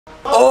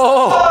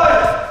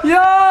Oh! Yo!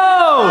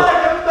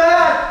 Come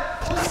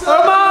back!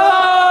 Hermanos!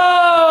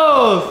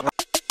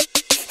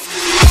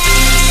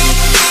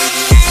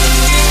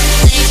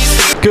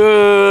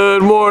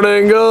 Good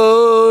morning,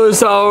 guys.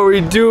 How are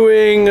we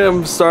doing?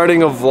 I'm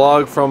starting a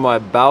vlog from my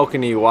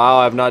balcony. Wow,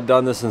 I've not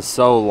done this in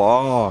so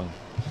long.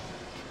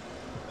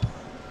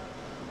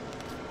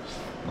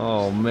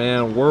 Oh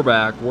man, we're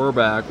back.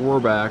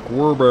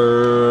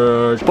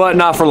 But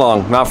not for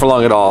long, not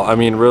at all. I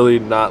mean, really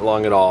not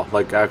long at all.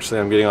 Like, actually,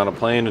 I'm getting on a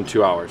plane in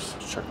 2 hours.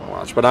 Let's check my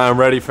watch. But I'm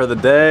ready for the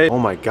day. Oh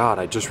my God,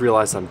 I just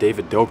realized I'm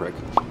David Dobrik.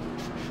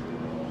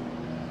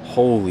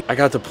 Holy, I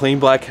got the plain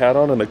black hat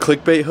on and a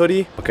clickbait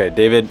hoodie. Okay,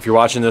 David, if you're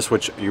watching this,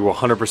 which you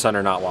 100%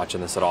 are not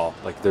watching this at all.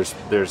 Like,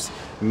 there's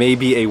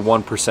maybe a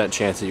 1%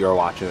 chance that you are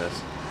watching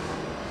this.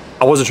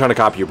 I wasn't trying to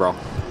copy you, bro.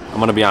 I'm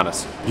gonna be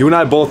honest. You and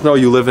I both know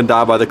you live and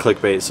die by the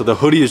clickbait, so the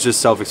hoodie is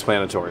just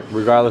self-explanatory,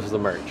 regardless of the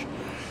merch.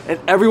 And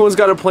everyone's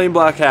got a plain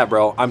black hat,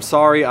 bro. I'm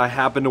sorry, I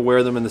happen to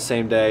wear them in the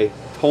same day.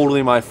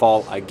 Totally my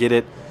fault, I get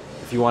it.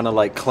 If you wanna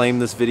like claim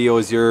this video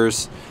as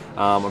yours,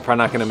 I'm probably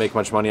not gonna make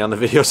much money on the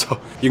video, so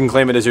you can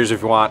claim it as yours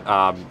if you want.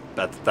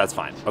 That's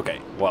fine. Okay,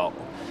 well,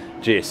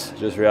 jeez,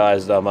 just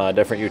realized I'm a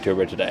different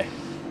YouTuber today.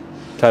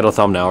 Title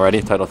thumbnail,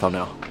 ready? Title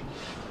thumbnail.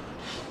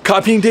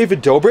 Copying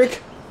David Dobrik?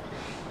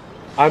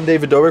 I'm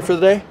David Dobrik for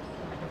the day?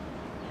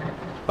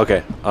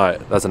 Okay, all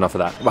right, that's enough of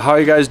that. But how are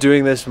you guys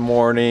doing this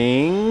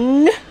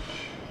morning?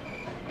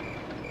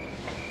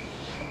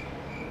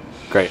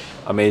 Great,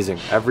 amazing.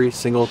 Every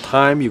single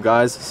time you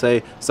guys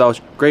say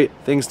such great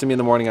things to me in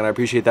the morning, and I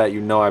appreciate that.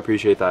 You know I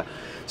appreciate that.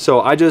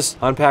 So I just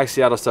unpacked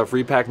Seattle stuff,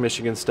 repacked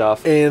Michigan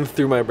stuff, and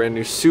threw my brand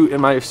new suit in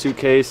my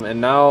suitcase.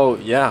 And now,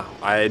 yeah,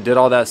 I did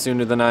all that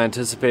sooner than I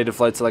anticipated.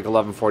 Flight's at like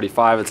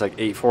 11:45. It's like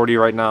 8:40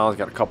 right now. I've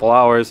got a couple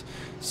hours.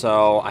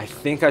 So I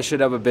think I should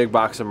have a big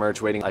box of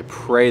merch waiting. I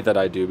pray that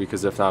I do,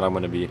 because if not, I'm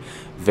gonna be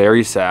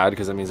very sad,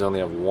 because that means I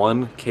only have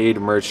one Kade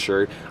merch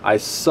shirt. I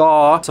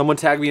saw someone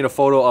tag me in a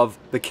photo of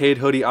the Kade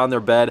hoodie on their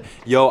bed.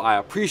 Yo, I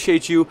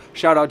appreciate you.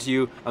 Shout out to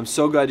you. I'm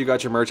so glad you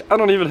got your merch. I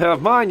don't even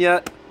have mine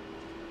yet.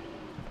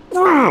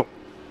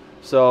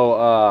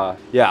 So,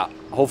 yeah,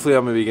 hopefully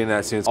I'm gonna be getting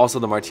that soon. Also,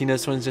 the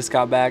Martinez twins just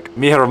got back.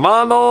 Mi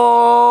hermanos!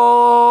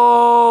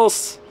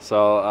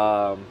 So,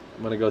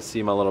 I'm gonna go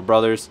see my little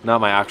brothers.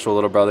 Not my actual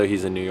little brother,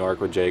 he's in New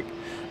York with Jake.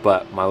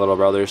 But my little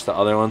brothers, the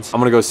other ones.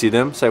 I'm gonna go see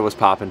them, say what's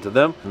poppin' to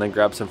them, and then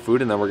grab some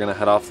food, and then we're gonna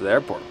head off to the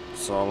airport.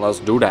 So let's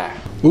do that.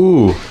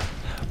 Ooh,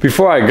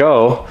 before I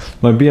go,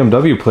 my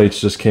BMW plates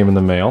just came in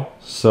the mail.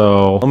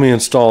 So let me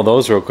install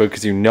those real quick,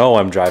 because you know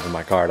I'm driving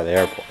my car to the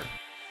airport.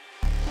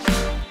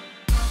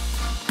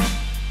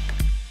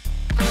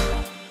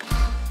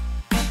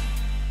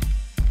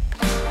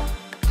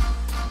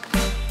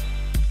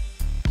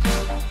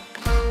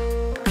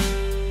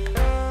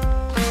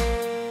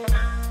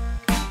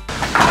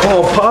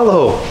 Oh,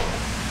 Apollo.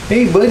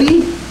 Hey,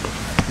 buddy.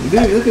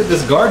 Dude, look at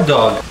this guard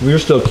dog. You're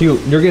still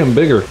cute. You're getting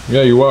bigger.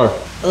 Yeah, you are.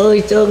 Oh,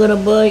 he's still gonna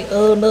bite.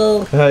 Oh,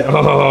 no.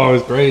 Oh,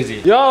 it's crazy.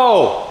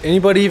 Yo!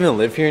 Anybody even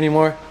live here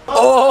anymore?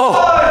 Oh!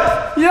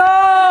 Yo!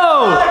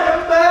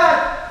 Come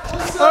back!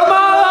 What's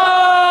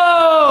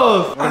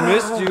up? I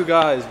missed you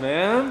guys,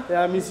 man.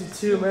 Yeah, I miss you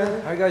too,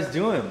 man. How you guys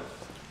doing?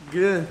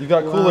 Good. You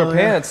got cooler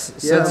pants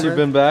since you've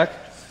been back.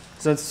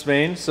 Since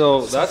Spain,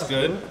 so that's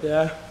good.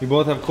 Yeah. You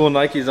both have cool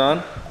Nikes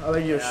on. I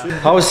like your shoe.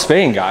 How was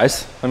Spain,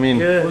 guys? I mean,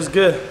 good. It was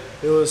good.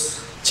 It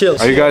was chill.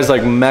 Are you guys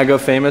like mega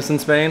famous in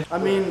Spain? I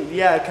mean,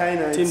 yeah,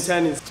 kind of. Team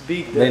 10 is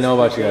big. They know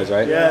about you guys,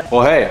 right? Yeah.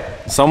 Well, hey,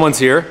 someone's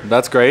here.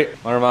 That's great.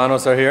 My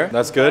hermanos are here.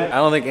 That's good. I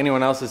don't think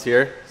anyone else is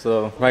here,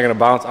 so I'm not gonna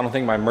bounce. I don't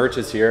think my merch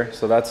is here,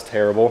 so that's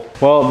terrible.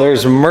 Well,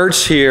 there's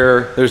merch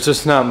here. There's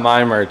just not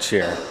my merch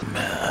here.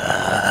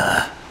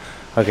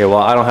 Okay, well,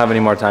 I don't have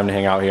any more time to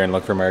hang out here and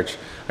look for merch.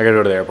 I gotta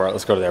go to the airport.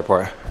 Let's go to the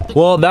airport.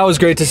 Well, that was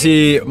great to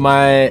see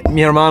mi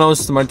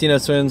hermanos, the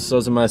Martinez twins.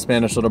 Those are my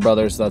Spanish little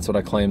brothers. That's what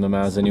I claim them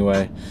as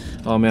anyway.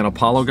 Oh man,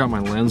 Apollo got my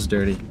lens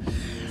dirty.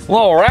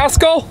 Little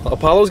rascal!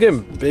 Apollo's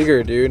getting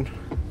bigger, dude.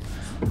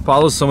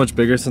 Apollo's so much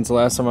bigger since the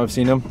last time I've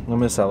seen him. I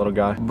miss that little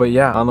guy. But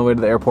yeah, on the way to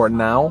the airport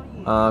now.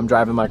 I'm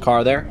driving my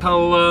car there.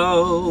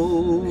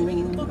 Hello!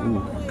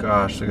 Ooh,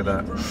 gosh, look at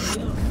that.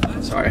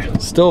 Sorry.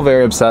 Still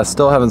very obsessed.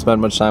 Still haven't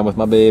spent much time with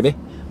my baby.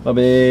 My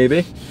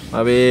baby.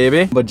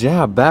 But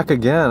yeah, back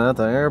again at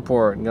the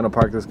airport. I'm gonna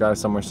park this guy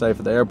somewhere safe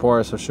at the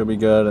airport, so she'll be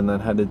good, and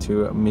then headed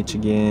to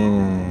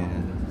Michigan.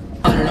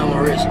 100 on my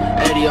wrist,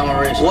 80 on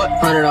my wrist. What?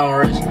 100 on my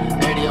wrist,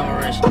 80 on my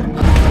wrist.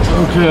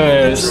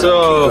 Okay,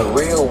 so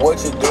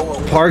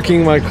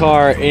parking my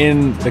car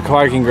in the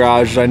parking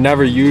garage, I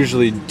never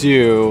usually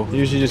do.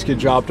 Usually just get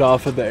dropped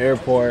off at the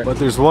airport. But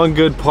there's one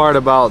good part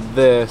about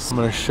this. I'm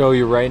gonna show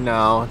you right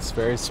now. It's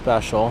very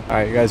special. All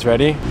right, you guys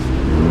ready?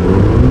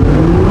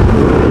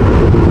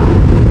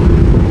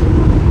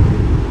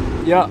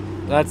 Yeah,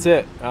 that's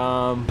it.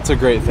 It's a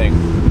great thing.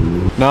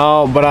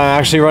 No, but I'm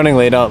actually running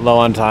low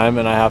on time,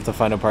 and I have to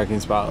find a parking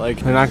spot. Like,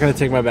 they're not gonna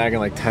take my bag in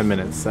like 10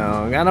 minutes, so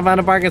I gotta find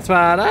a parking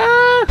spot.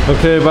 Ah!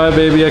 Okay, bye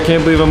baby. I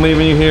can't believe I'm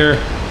leaving you here.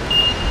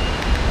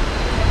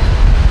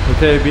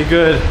 Okay, be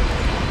good.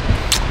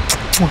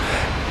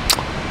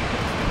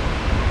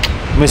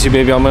 Miss you,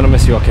 baby. I'm gonna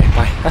miss you. Okay,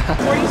 bye.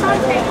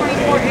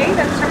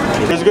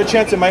 There's a good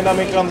chance it might not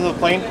make it onto the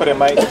plane, but it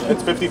might.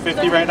 It's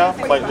 50-50 right now.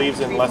 Flight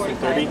leaves in less than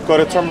 30. Go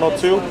to Terminal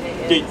 2,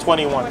 Gate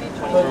 21.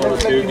 Terminal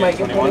 2, Gate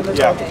 21?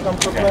 Yeah.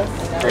 Okay.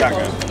 Yeah,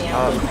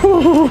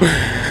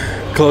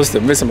 good. Close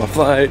to missing my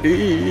flight.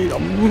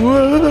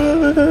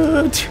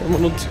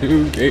 Terminal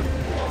 2, Gate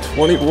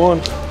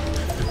 21.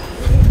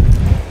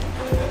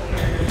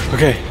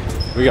 Okay,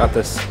 we got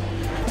this.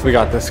 We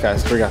got this,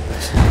 guys. We got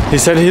this. He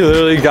said he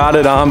literally got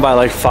it on by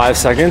like 5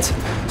 seconds.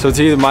 So it's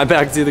either my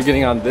bag's either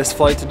getting on this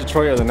flight to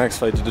Detroit or the next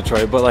flight to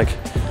Detroit. But like,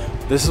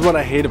 this is what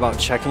I hate about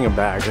checking a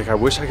bag. Like, I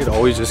wish I could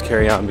always just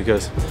carry on,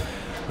 because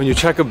when you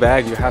check a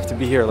bag, you have to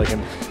be here like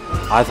in,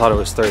 I thought it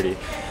was 30.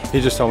 He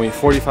just told me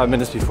 45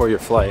 minutes before your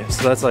flight.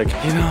 So that's like,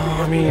 you know,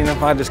 I mean,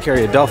 if I just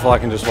carry a duffel, I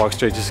can just walk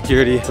straight to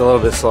security. It's a little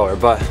bit slower,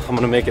 but I'm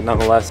gonna make it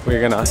nonetheless. We're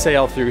gonna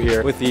sail through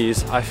here with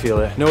ease. I feel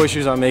it. No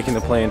issues on making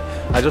the plane.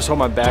 I just hope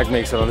my bag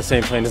makes it on the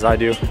same plane as I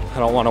do. I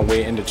don't wanna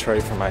wait in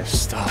Detroit for my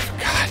stuff.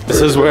 God,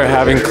 this is where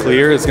having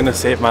clear is gonna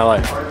save my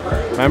life.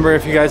 Remember,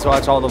 if you guys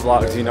watch all the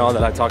vlogs, you know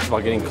that I talked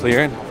about getting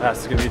clear and how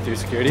fast it's gonna be through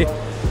security.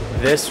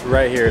 This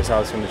right here is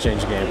how it's gonna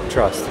change the game.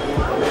 Trust.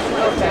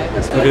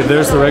 Okay,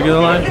 there's the regular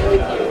line.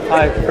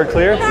 Hi, for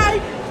clear? Hi.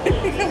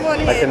 Come on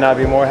in. I could not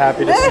be more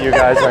happy to see you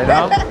guys right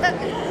now.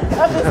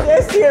 I'm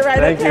just here, right?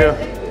 Thank you.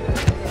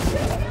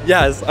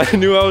 Yes, I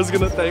knew I was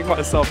gonna thank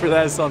myself for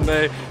that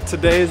someday.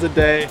 Today is the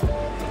day.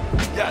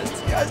 Yes,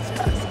 yes,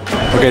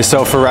 yes. Okay,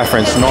 so for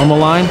reference, normal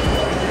line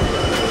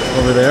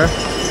over there,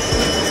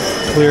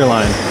 clear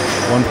line,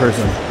 one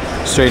person,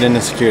 straight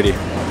into security.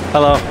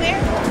 Hello.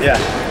 Yeah.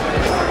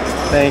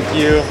 Thank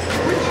you.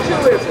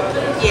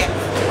 Yeah.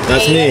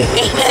 That's me.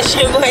 That's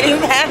your boarding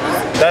pass.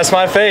 That's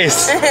my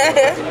face.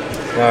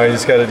 Now you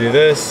just gotta do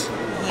this.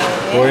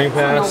 Boarding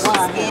pass.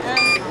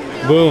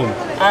 Boom.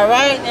 All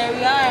right, there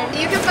we are.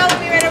 You can follow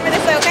me right over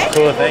this, okay?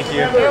 Cool, thank you.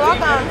 You're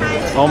welcome.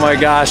 Hi. Oh my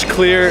gosh,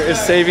 clear is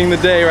saving the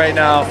day right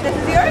now. This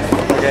is yours?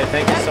 Okay,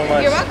 thank you so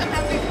much. You're welcome.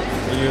 Have a good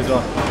one. You as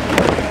well.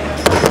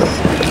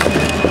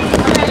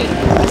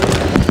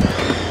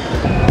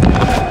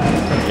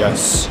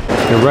 Yes.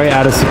 You're right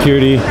out of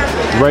security,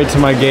 right to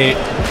my gate,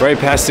 right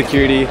past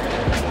security.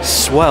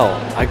 Swell.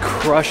 I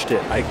crushed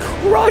it. I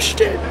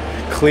crushed it.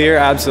 Clear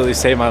absolutely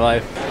saved my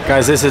life.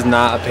 Guys, this is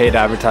not a paid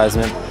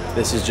advertisement.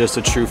 This is just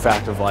a true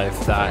fact of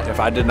life that if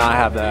I did not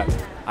have that,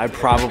 I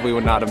probably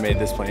would not have made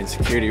this plane.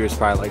 Security was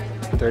probably like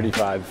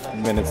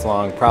 35 minutes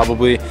long,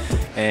 probably.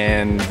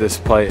 And this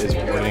flight is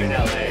boarding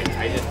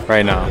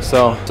right now.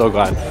 So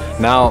glad.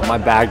 Now my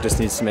bag just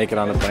needs to make it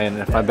on the plane.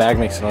 And if my bag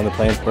makes it on the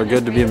plane, we're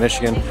good to be in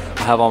Michigan.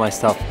 I'll have all my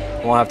stuff.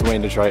 I won't have to wait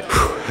in Detroit.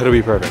 It'll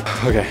be perfect.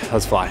 Okay,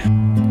 let's fly.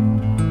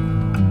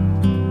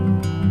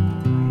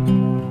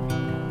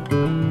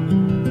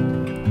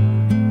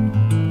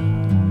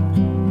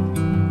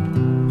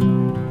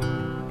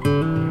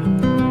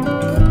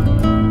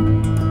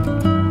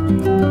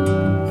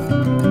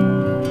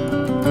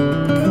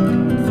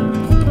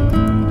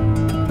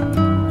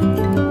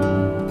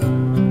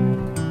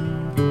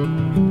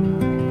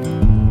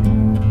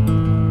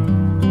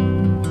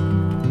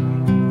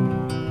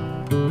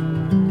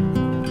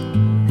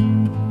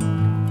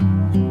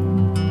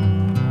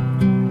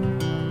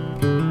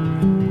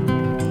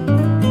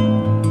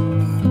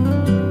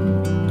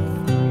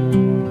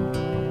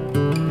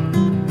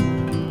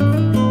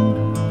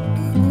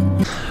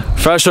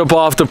 Fresh up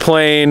off the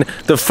plane,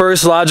 the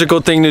first logical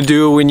thing to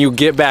do when you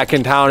get back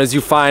in town is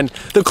you find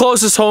the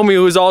closest homie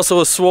who's also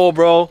a swole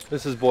bro.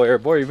 This is Boyer.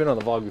 Boyer, you've been on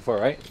the vlog before,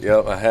 right?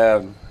 Yep, I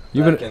have.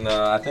 You've Back been in,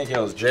 I think it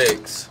was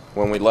Jake's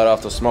when we let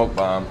off the smoke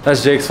bomb.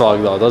 That's Jake's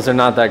vlog though. Those are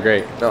not that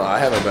great. No, I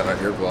haven't been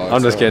on your vlog.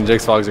 I'm just kidding.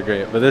 Jake's vlogs are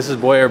great. But this is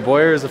Boyer.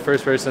 Boyer is the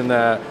first person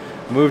that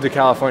moved to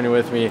California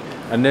with me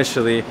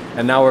initially,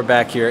 and now we're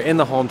back here in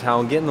the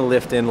hometown getting the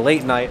lift in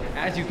late night.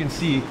 As you can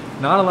see,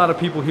 not a lot of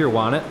people here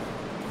want it.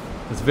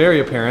 It's very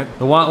apparent.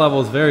 The want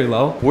level is very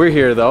low. We're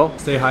here though.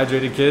 Stay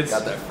hydrated, kids.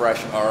 Got that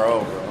fresh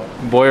RO,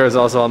 bro. Boyer is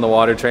also on the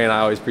water train. I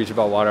always preach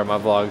about water in my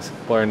vlogs.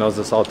 Boyer knows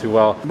this all too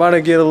well. I'm about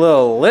to get a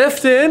little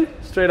lift in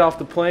straight off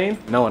the plane.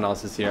 No one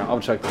else is here. I'll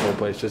check the whole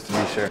place just to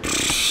be sure.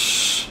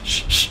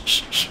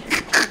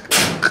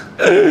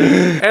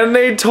 And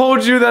they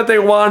told you that they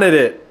wanted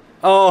it.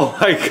 Oh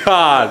my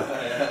God.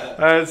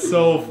 That's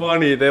so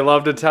funny. They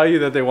love to tell you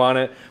that they want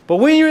it. But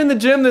when you're in the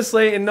gym this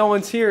late and no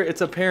one's here,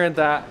 it's apparent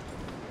that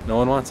no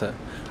one wants it.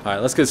 All right,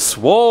 let's get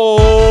swole.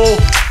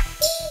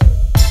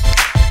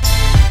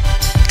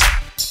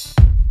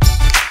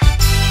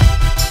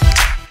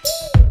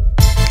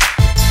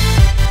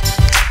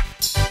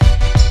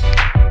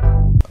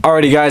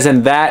 Alrighty guys,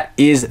 and that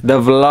is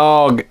the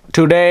vlog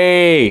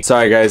today.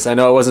 Sorry guys, I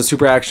know it wasn't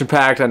super action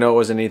packed. I know it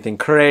wasn't anything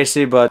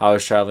crazy, but I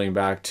was traveling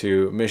back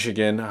to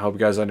Michigan. I hope you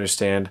guys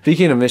understand.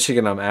 Speaking of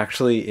Michigan, I'm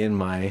actually in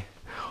my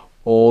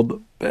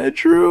old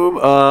bedroom.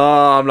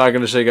 I'm not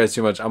gonna show you guys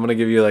too much. I'm gonna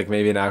give you like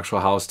maybe an actual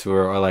house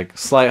tour or like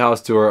slight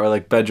house tour or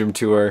like bedroom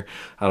tour.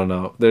 I don't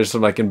know. There's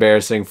some like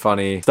embarrassing,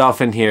 funny stuff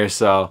in here,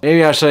 so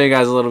maybe I'll show you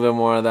guys a little bit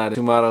more of that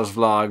tomorrow's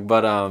vlog.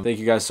 But thank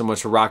you guys so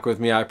much for rocking with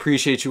me. I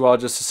appreciate you all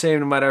just the same,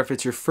 no matter if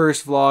it's your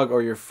first vlog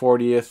or your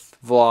 40th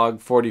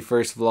vlog,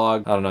 41st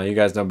vlog. I don't know, you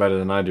guys know better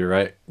than I do,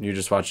 right? You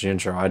just watched the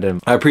intro. I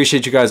didn't. I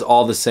appreciate you guys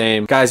all the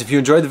same. Guys, if you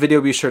enjoyed the video,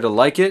 be sure to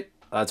like it.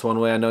 That's one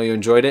way I know you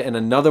enjoyed it. And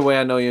another way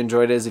I know you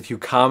enjoyed it is if you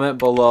comment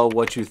below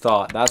what you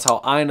thought. That's how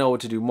I know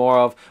what to do more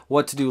of,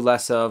 what to do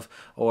less of,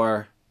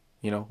 or,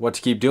 you know, what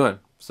to keep doing.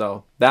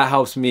 So that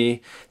helps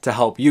me to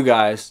help you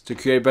guys to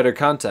create better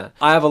content.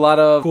 I have a lot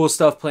of cool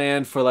stuff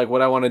planned for like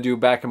what I want to do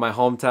back in my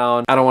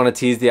hometown. I don't want to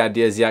tease the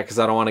ideas yet because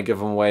I don't want to give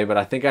them away, but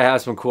I think I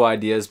have some cool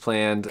ideas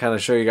planned, kind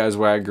of show you guys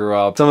where I grew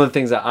up. Some of the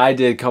things that I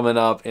did coming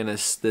up in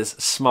this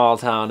small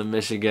town in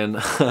Michigan.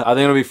 I think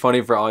it'll be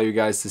funny for all you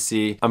guys to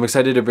see. I'm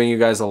excited to bring you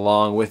guys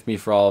along with me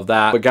for all of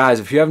that. But guys,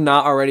 if you have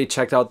not already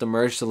checked out the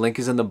merch, the link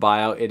is in the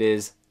bio. It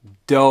is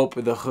dope.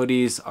 The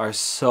hoodies are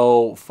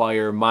so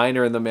fire. Mine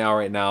are in the mail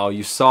right now.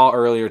 You saw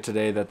earlier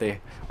today that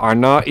they are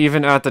not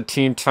even at the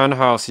Team 10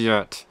 house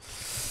yet.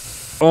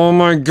 Oh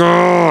my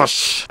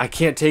gosh. I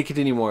can't take it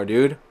anymore,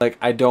 dude. Like,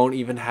 I don't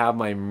even have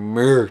my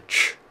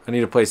merch. I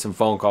need to play some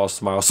phone calls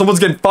tomorrow. Someone's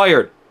getting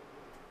fired.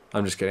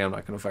 I'm just kidding. I'm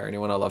not going to fire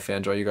anyone. I love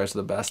FanJoy. You guys are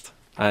the best.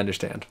 I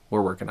understand.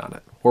 We're working on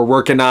it. We're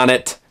working on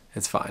it.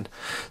 It's fine.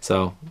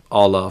 So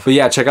all love. But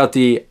yeah, check out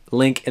the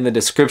link in the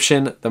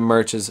description. The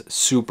merch is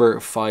super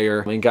fire.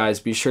 And guys,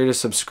 be sure to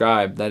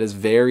subscribe. That is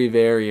very,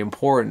 very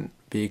important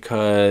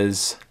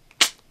because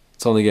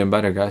it's only getting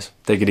better, guys.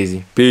 Take it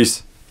easy.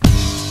 Peace.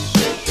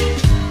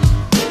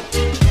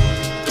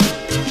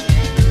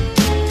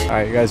 All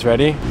right, you guys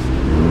ready?